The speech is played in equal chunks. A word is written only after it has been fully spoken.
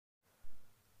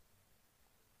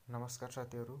नमस्कार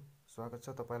साथीहरु, स्वागत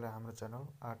छ तपाईलाई हाम्रो च्यानल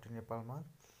RTnepal मा।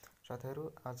 साथीहरु,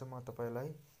 आज म तपाईलाई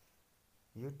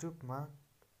YouTube मा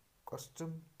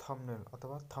कस्टम थम्बनेल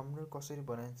अथवा थम्बनेल कसरी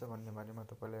बनाइन्छ भन्ने बारेमा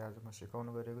तपाईलाई आज म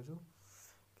सिकाउन गएको छु।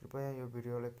 कृपया यो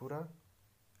भिडियोलाई पुरा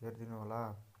हेरिदिनु होला।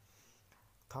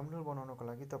 थम्बनेल बनाउनको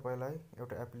लागि तपाईलाई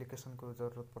एउटा एप्लिकेसनको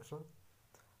जरुरत पर्छ।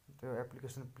 त्यो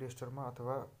एप्लिकेसन प्ले स्टोर मा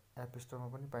अथवा एप स्टोर मा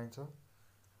पनि पाइन्छ।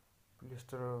 प्ले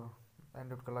स्टोर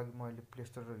एन्ड्रोइड को लागि म अहिले प्ले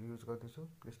स्टोर युज गर्दैछु।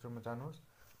 प्ले स्टोर मा जानुहोस्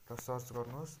र सर्च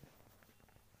गर्नुहोस्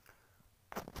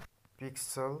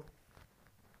pixel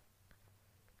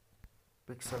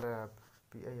app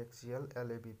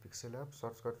PIXELLAB pixel app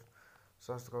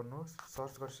search गर्नुहोस्।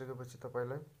 सर्च गरिसकेपछि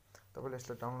तपाईले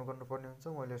यसलाई डाउनलोड गर्नुपर्ने हुन्छ।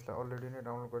 मैले यसलाई अलरेडी नै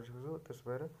डाउनलोड गरिसकेको छु।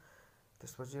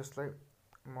 त्यसपछि यसलाई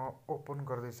म ओपन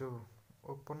गर्दै छु।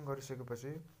 ओपन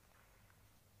गरिसकेपछि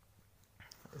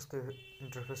यस्तो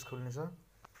इन्टरफेस खुल्नेछ।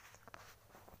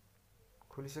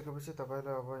 खुलिसकेपछि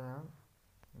तपाईलाई अब यहाँ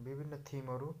विभिन्न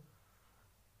थीमहरु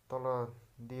तल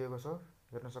दिएको छ,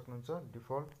 हेर्न सक्नुहुन्छ।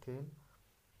 डिफल्ट थीम,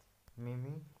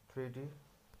 मिमी, 3D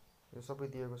यो सबै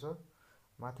दिएको छ।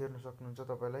 माथि हेर्न सक्नुहुन्छ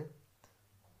तपाईलाई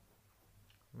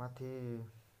माथि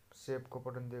सेभ को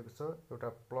बटन दिएको छ, एउटा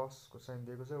प्लस को साइन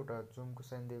दिएको छ, एउटा जुम को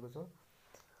साइन दिएको छ।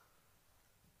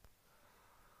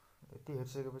 यति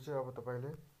हेरिसकेपछि अब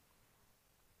तपाईले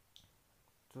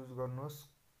चुज गर्नुहोस्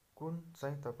कुन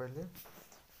चाहिँ तपाईले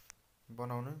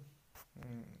बनाउनु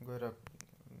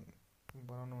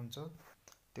हुन्छ,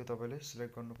 त्यो तपाईले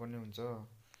सिलेक्ट गर्नुपर्ने हुन्छ।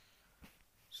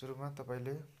 सुरुमा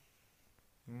तपाईले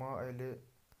म अहिले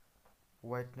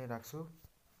व्हाइट नै राख्छु।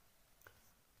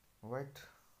 व्हाइट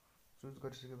चुज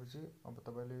गरिसकेपछि अब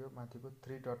तपाईले यो माथिको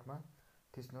 3 डटमा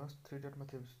थिच्नुहोस्। 3 डटमा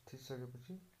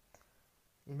थिचिसकेपछि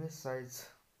इमेज साइज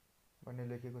भन्ने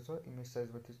लेखेको छ, इमेज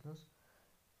साइजमा थिच्नुहोस्।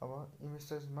 अब इमेज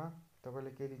साइजमा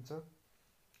तपाईले के दिन्छ,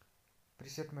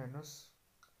 प्रिसेटमा हेर्नुहोस्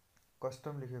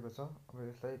कस्टम लेखेको छ। अब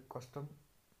यसलाई कस्टम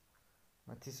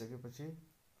मा थिचिसकेपछि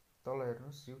तल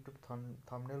हेर्नुहोस् युट्युब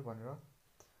थम्बनेल भनेर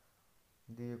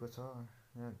दिएको छ।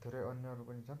 यहाँ धेरै अन्यहरु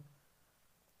पनि छन्,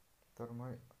 तर म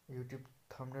युट्युब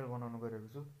थम्बनेल बनाउन गएको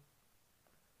छु।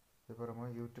 त्यही भएर म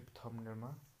युट्युब थम्बनेलमा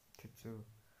थिच्छु।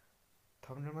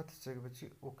 थम्बनेलमा थिचिसकेपछि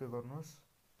ओके गर्नुहोस्।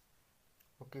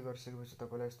 ओके गरिसकेपछि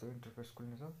तपाईलाई यस्तो इन्टरफेस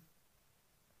खुल्नेछ।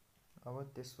 अब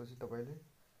त्यसपछि तपाईले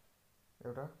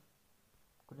एउटा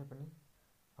कुनै पनि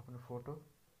आफ्नो फोटो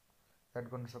एड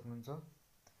गर्न सक्नुहुन्छ,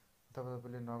 अथवा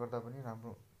तपाईले नगर्दा पनि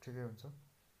राम्रो ठिकै हुन्छ।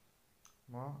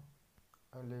 म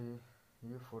अहिले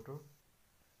यो फोटो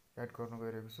एड गर्न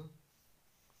गइरहेको छु।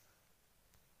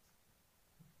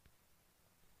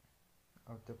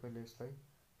 अब तपाईले यसलाई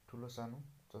ठुलो सानो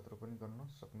जत्रो पनि गर्न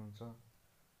सक्नुहुन्छ।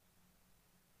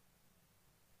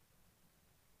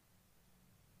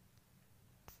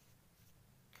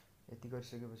 यति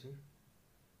गरिसकेपछि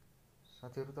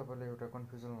साथीहरु, तपाईलाई एउटा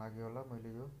कन्फ्युजन लाग्यो होला,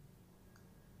 मैले यो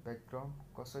ब्याकग्राउन्ड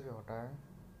कसरी हटाए,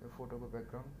 यो फोटोको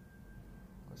ब्याकग्राउन्ड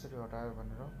कसरी हटाए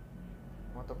भनेर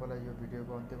म तपाईलाई यो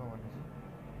भिडियोको अन्त्यमा भन्नेछु।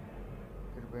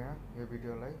 कृपया यो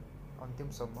भिडियोलाई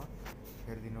अन्तिमसम्म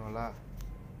हेरिदिनु होला।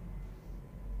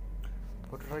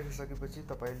 फोटो राखिसकेपछि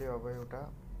तपाईले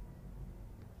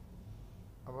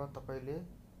अब तपाईले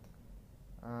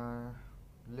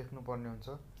लेख्नु पर्ने हुन्छ।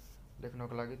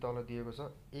 लेख्नको लागि तल दिएको छ,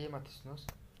 ए मा थिच्नुहोस्।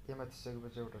 ए मा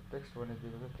थिचिसकेपछि एउटा टेक्स्ट भन्ने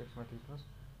दिएको छ, टेक्स्टमा थिच्नुहोस्।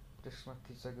 टेक्स्टमा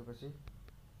थिचिसकेपछि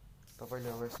तपाईले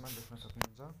अब यसमा लेख्न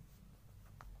सक्नुहुन्छ।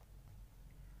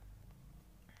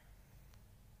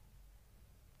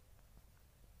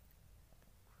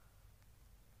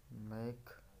 मेक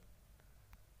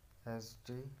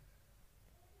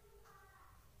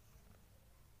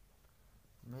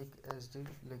एचडी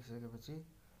लेखिसकेपछि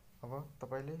अब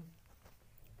तपाईले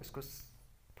यसको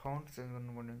फन्ट चेन्ज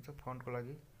गर्नुपर्ने हुन्छ। फन्टको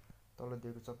लागि तल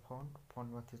दिएको छ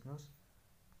फन्टमा थिच्नुहोस्।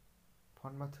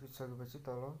 फन्टमा थिचिसकेपछि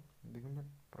तल विभिन्न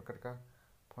प्रकारका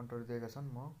फन्टहरु दिएका छन्।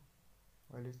 म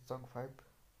अहिले चंक 5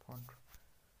 फन्ट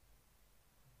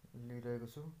लिइरहेको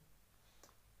छु।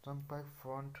 चंक 5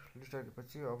 फन्ट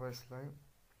लिइसकेपछि अब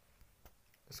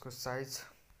यसको साइज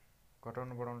घटाउन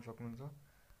बढाउन सक्नुहुन्छ।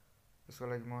 त्यसको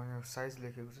लागि म यहाँ साइज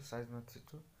लेखेको छु, साइजमा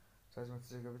थिच्छु। साइजमा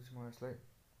थिचिसकेपछि म यसलाई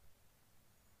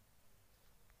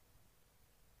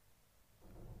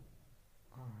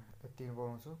यति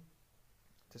बनाउँछु।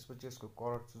 त्यसपछि यसको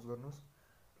कलर चुज गर्नुहोस्।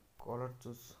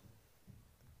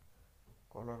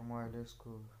 कलर म अहिले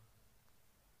यसको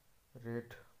रेड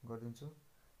गरिदिन्छु।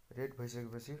 रेड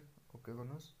भइसकेपछि ओके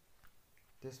गर्नुहोस्।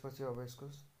 त्यसपछि अब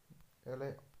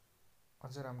यसलाई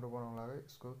अझै राम्रो बनाउन लागि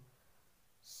यसको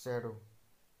स्याडो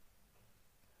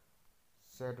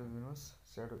दिनुहोस्।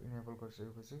 स्याडो इनेबल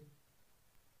गरिसकेपछि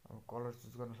अब कलर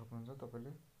चुज गर्न सक्नुहुन्छ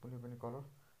तपाईले, कुनै पनि कलर।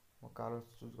 म कालो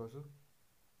चुज गर्छु।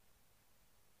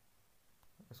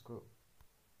 यसको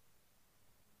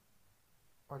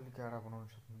अलि गाढा बनाउन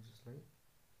सक्नुहुन्छ यसलाई।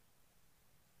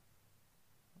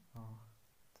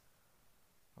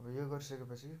 अब यो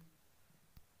गरिसकेपछि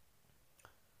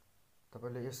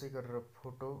तपाईले यसै गरेर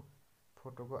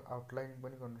फोटोको आउटलाइन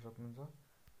पनि गर्न सक्नुहुन्छ।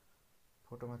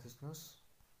 फोटोमा थिच्नुस्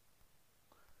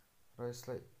र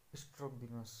यसलाई स्ट्रोक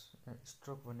दिनुस्। यहाँ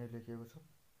स्ट्रोक भन्ने लेखिएको छ,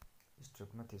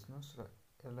 स्ट्रोकमा थिच्नुस् र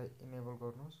यसलाई इनेबल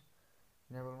गर्नुस्।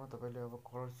 इनेबलमा तपाईले अब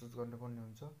कलर चुज गर्नुपर्ने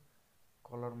हुन्छ।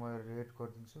 कलर म रेड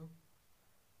गरिदिन्छु,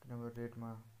 किनभने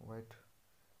रेडमा व्हाइट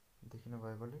देखिनु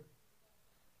भएकोले।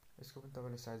 यसको पनि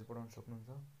तपाईले साइज बढाउन सक्नुहुन्छ।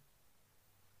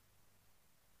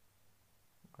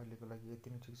 अहिलेको लागि यति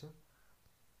नै ठिक छ।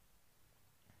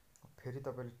 फेरि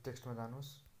तपाईले टेक्स्टमा जानुस्।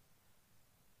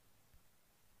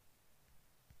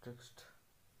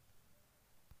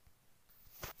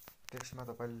 टेक्स्टमा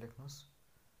तपाईले लेख्नुस्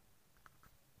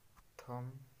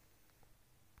थम्बनेल।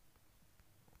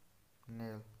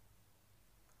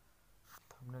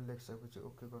 थम्बनेल लेखिसकेपछि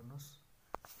ओके गर्नुस्।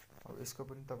 अब यसको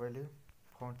पनि तपाईले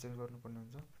फन्ट चेन्ज गर्नुपर्ने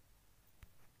हुन्छ।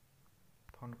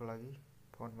 फन्टको लागि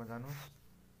फन्टमा जानुस्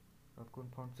र कुन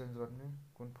फन्ट चेन्ज गर्ने,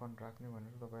 कुन फन्ट राख्ने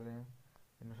भनेर तपाईले यहाँ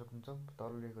हेर्न सक्नुहुन्छ।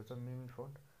 तल लेखेको छ मिमी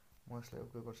फन्ट। म यसलाई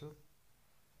ओके गर्छु।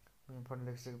 मिमी फन्ट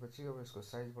लेखिसकेपछि अब यसको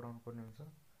साइज बढाउनु पर्ने हुन्छ।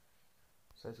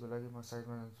 साइजको लागि म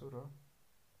साइजमा जान्छु र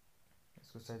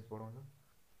यसको साइज बढाउँछु।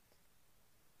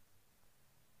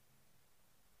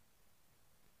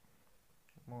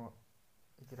 म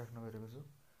यति राख्न गइरहेको छु।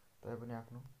 तपाईँ पनि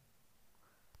आफ्नो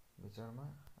विचारमा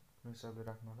आफ्नो हिसाबले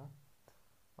राख्नु होला।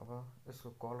 अब यसको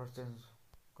कलर चेन्ज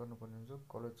गर्नुपर्ने हुन्छ।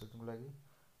 कलर चेन्जको लागि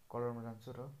कलरमा जान्छु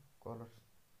र कलर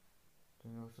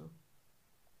चेन्ज गर्छु।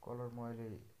 कलर म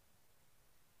अहिले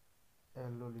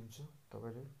येल्लो लिन्छु।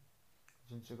 तपाईले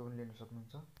जुनसुकै पनि लिन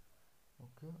सक्नुहुन्छ।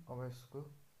 ओके। अब यसको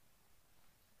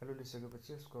येल्लो लिइसकेपछि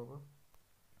यसको अब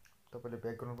तपाईले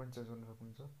ब्याकग्राउन्ड पनि चेन्ज गर्न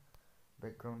सक्नुहुन्छ।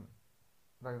 ब्याकग्राउन्ड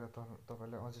राख्दा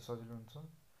तपाईलाई अझै सजिलो हुन्छ,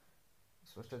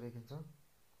 स्पष्ट देखिन्छ।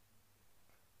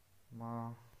 म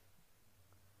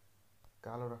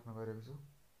कालो राख्न गइरहेको छु।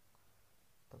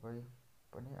 तपाई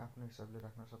पनि आफ्नो हिसाबले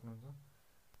राख्न सक्नुहुन्छ।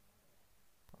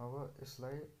 अब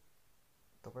यसलाई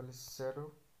तपाईले स्याडो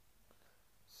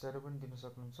पनि दिन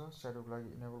सक्नुहुन्छ। स्याडोको लागि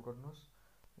इनेबल गर्नुस्।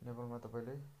 इनेबलमा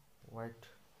तपाईले व्हाइट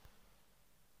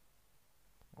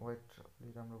अलि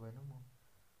राम्रो भएन, म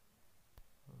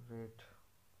रेड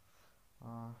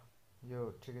यो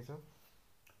ठिकै छ।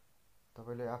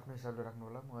 तपाईले आफ्नो हिसाबले राख्नु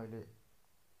होला। म अहिले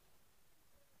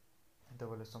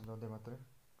तपाईलाई सम्झाउँदै मात्रै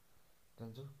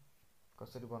जान्छु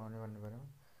कसरी बनाउने भन्ने बारेमा।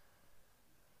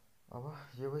 अब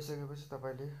यो भइसकेपछि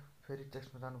तपाईले फेरि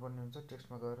टेक्स्टमा जानुपर्ने हुन्छ।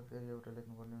 टेक्स्टमा गएर फेरि एउटा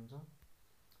लेख्नुपर्ने हुन्छ।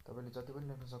 तपाईले जति पनि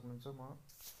लेख्न सक्नुहुन्छ। म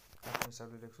आफ्नो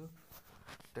हिसाबले लेख्छु।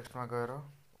 टेक्स्टमा गएर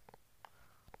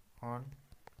अन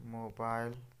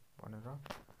मोबाइल भनेर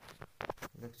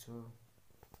लेख्छु।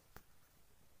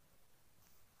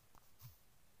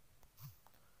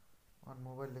 अन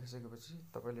मोबाइल लेखिसकेपछि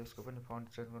तपाईले यसको पनि फन्ट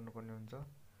चेन्ज गर्नुपर्ने हुन्छ।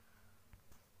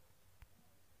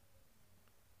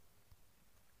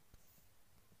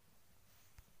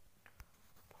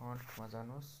 फन्टमा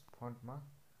जानुस्। फन्टमा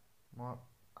म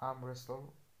आर्मरेसल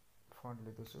फन्ट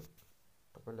लिँदैछु।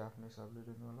 तपाईले आफ्नो हिसाबले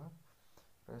लिनु होला।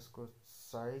 र यसको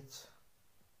साइज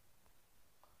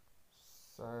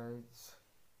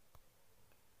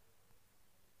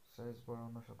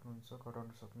बढाउन सक्नुहुन्छ, घटाउन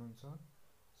सक्नुहुन्छ।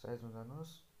 साइजमा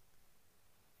जानुस्।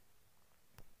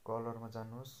 कलरमा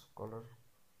जानुस्। कलर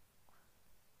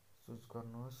चुज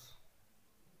गर्नुस्।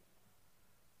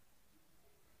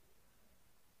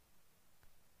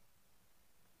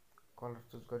 कलर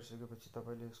चुज गरिसकेपछि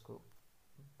तपाईले यसको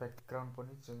ब्याकग्राउन्ड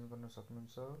पनि चेन्ज गर्न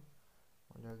सक्नुहुन्छ।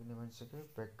 मैले अघि नै भनिसकेँ।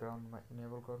 ब्याकग्राउन्डमा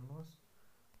इनेबल गर्नुस्।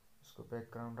 यसको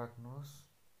ब्याकग्राउन्ड राख्नुस्।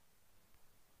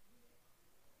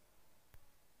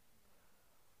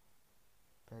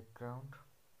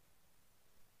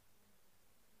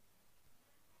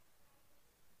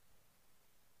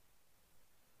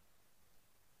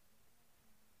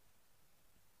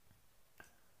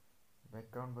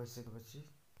 ब्याकग्राउन्ड भइसकेपछि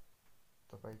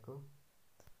तपाईको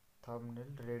थम्बनेल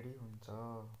रेडी हुन्छ।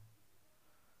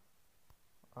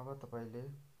 अब तपाईले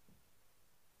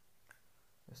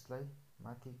यसलाई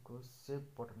माथिको सेभ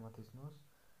बटनमा थिच्नुस्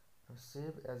र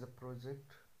save as a project,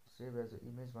 save as a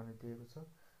image भनेर दिएको छ।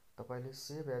 तपाईले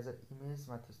सेभ एज अ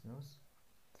इमेजमा थिच्नुस्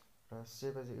र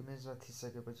सेभ एज अ इमेजमा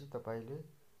थिचिसकेपछि तपाईले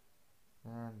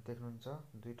यहाँ देख्नुहुन्छ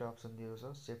दुईटा अप्सन दिएको छ,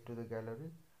 सेभ टु द ग्यालरी।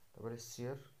 तपाईले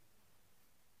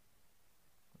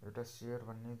एउटा शेयर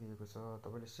भन्ने दिएको छ।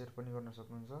 तपाईले शेयर पनि गर्न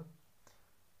सक्नुहुन्छ।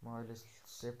 म अहिले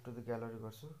सेभ टु द ग्यालरी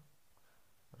गर्छु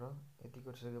र यति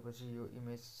गरिसकेपछि यो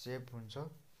इमेज सेभ हुन्छ।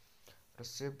 र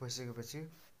सेभ भइसकेपछि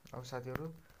अब साथीहरु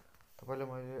तपाईलाई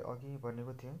मैले अघि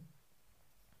भनेको थिएँ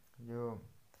यो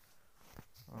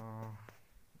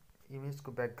इमेजको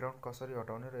ब्याकग्राउन्ड कसरी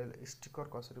हटाउने र यसलाई स्टिकर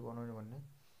कसरी बनाउने भन्ने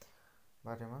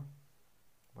बारेमा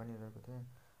भनिरहेको थिएँ।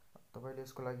 तपाईले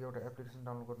यसको लागि एउटा एप्लिकेसन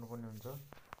डाउनलोड गर्नुपर्ने हुन्छ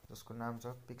जसको नाम छ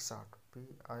PicsArt,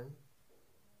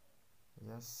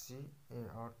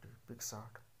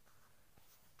 PISCART,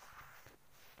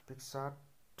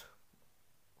 PicsArt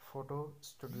photo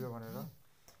studio भनेर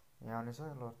यहाँ आउनेछ।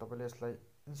 ल तपाईले यसलाई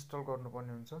इन्स्टल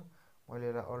गर्नुपर्ने हुन्छ। मैले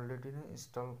यसलाई अलरेडी नै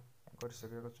इन्स्टल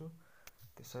गरिसकेको छु,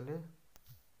 त्यसैले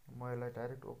म यसलाई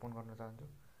डाइरेक्ट ओपन गर्न चाहन्छु।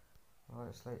 र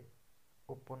यसलाई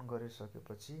ओपन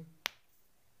गरिसकेपछि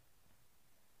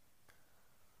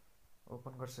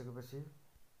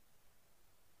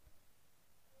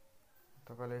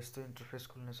तपाईलाई यस्तो इन्टरफेस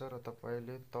खुल्नेछ र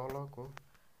तपाईले तलको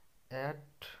एड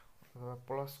अथवा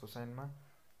प्लसको साइनमा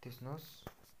थिच्नुहोस्।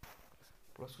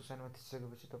 प्लसको साइनमा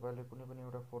थिचिसकेपछि तपाईले कुनै पनि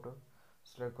एउटा फोटो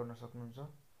सिलेक्ट गर्न सक्नुहुन्छ।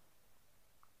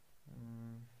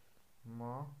 म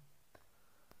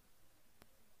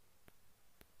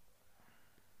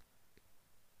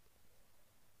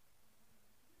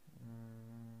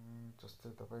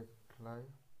जस्तै तपाईलाई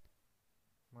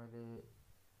मैले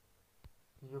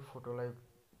यो फोटोलाई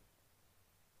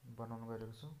बनाउन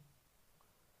गइरहेको छु।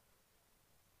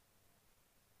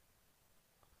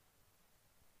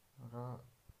 र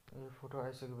यो फोटो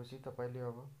आइसकेपछि तपाईले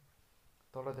अब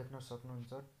तल देख्न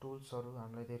सक्नुहुन्छ टुल्सहरु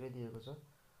हामीलाई धेरै दिएको छ।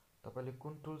 तपाईले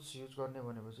कुन टुल्स युज गर्ने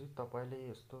भनेपछि तपाईले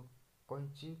यस्तो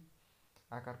कैंची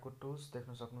आकारको टुल्स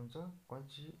देख्न सक्नुहुन्छ।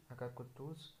 कैंची आकारको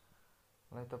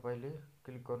टुल्सलाई तपाईले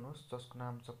क्लिक गर्नुहोस् जसको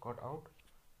नाम छ कट आउट।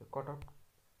 यो कट आउट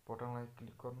बटनलाई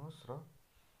क्लिक गर्नुहोस् र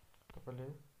तपाईले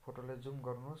फोटोलाई जुम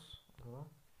गर्नुहोस् अथवा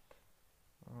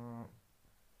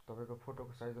तपाईको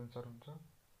फोटोको साइज अनुसार हुन्छ।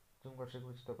 जुम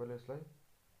गरिसकेपछि तपाईले यसलाई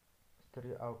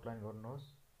यसरी आउटलाइन गर्नुहोस्।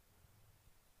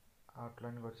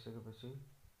 आउटलाइन गरिसकेपछि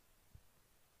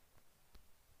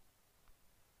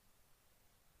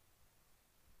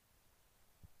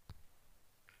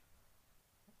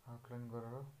आउटलाइन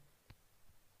गरेर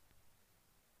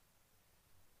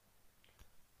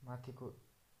माथिको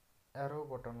एरो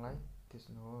बटनलाई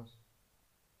थिच्नुहोस्।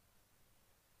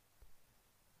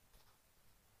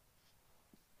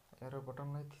 एरो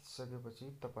बटनलाई थिचिसकेपछि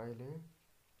तपाईले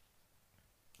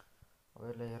अब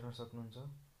यसलाई हेर्न सक्नुहुन्छ।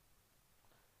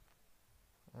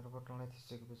 एरो बटनलाई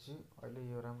थिचिसकेपछि अहिले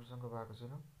यो राम्रोसँग भएको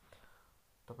छैन।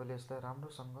 तपाईले यसलाई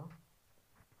राम्रोसँग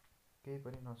केही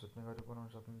पनि नछुट्ने गरी बनाउन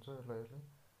सक्नुहुन्छ। यसलाई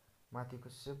माथिको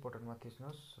सेभ बटनमा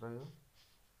थिच्नुहोस् र यो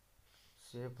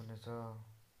सेभ हुनेछ।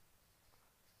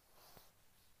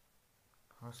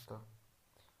 हस् त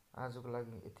आजको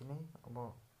लागि यति नै। अब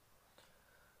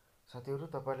साथीहरु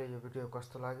तपाईलाई यो भिडियो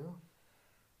कस्तो लाग्यो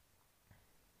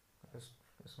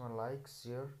यसमा लाइक,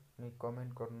 शेयर अनि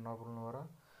कमेन्ट गर्न नभुल्नु होला।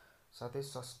 साथै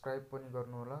सब्स्क्राइब पनि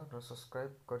गर्नु होला र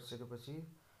सब्स्क्राइब गरिसकेपछि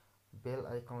बेल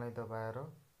आइकनलाई दबाएर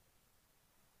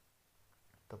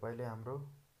तपाईले हाम्रो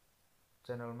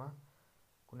च्यानलमा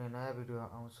कुनै नयाँ भिडियो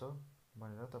आउँछ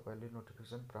भनेर तपाईले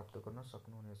नोटिफिकेसन प्राप्त गर्न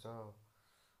सक्नुहुनेछ।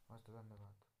 हस् त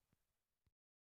धन्यवाद।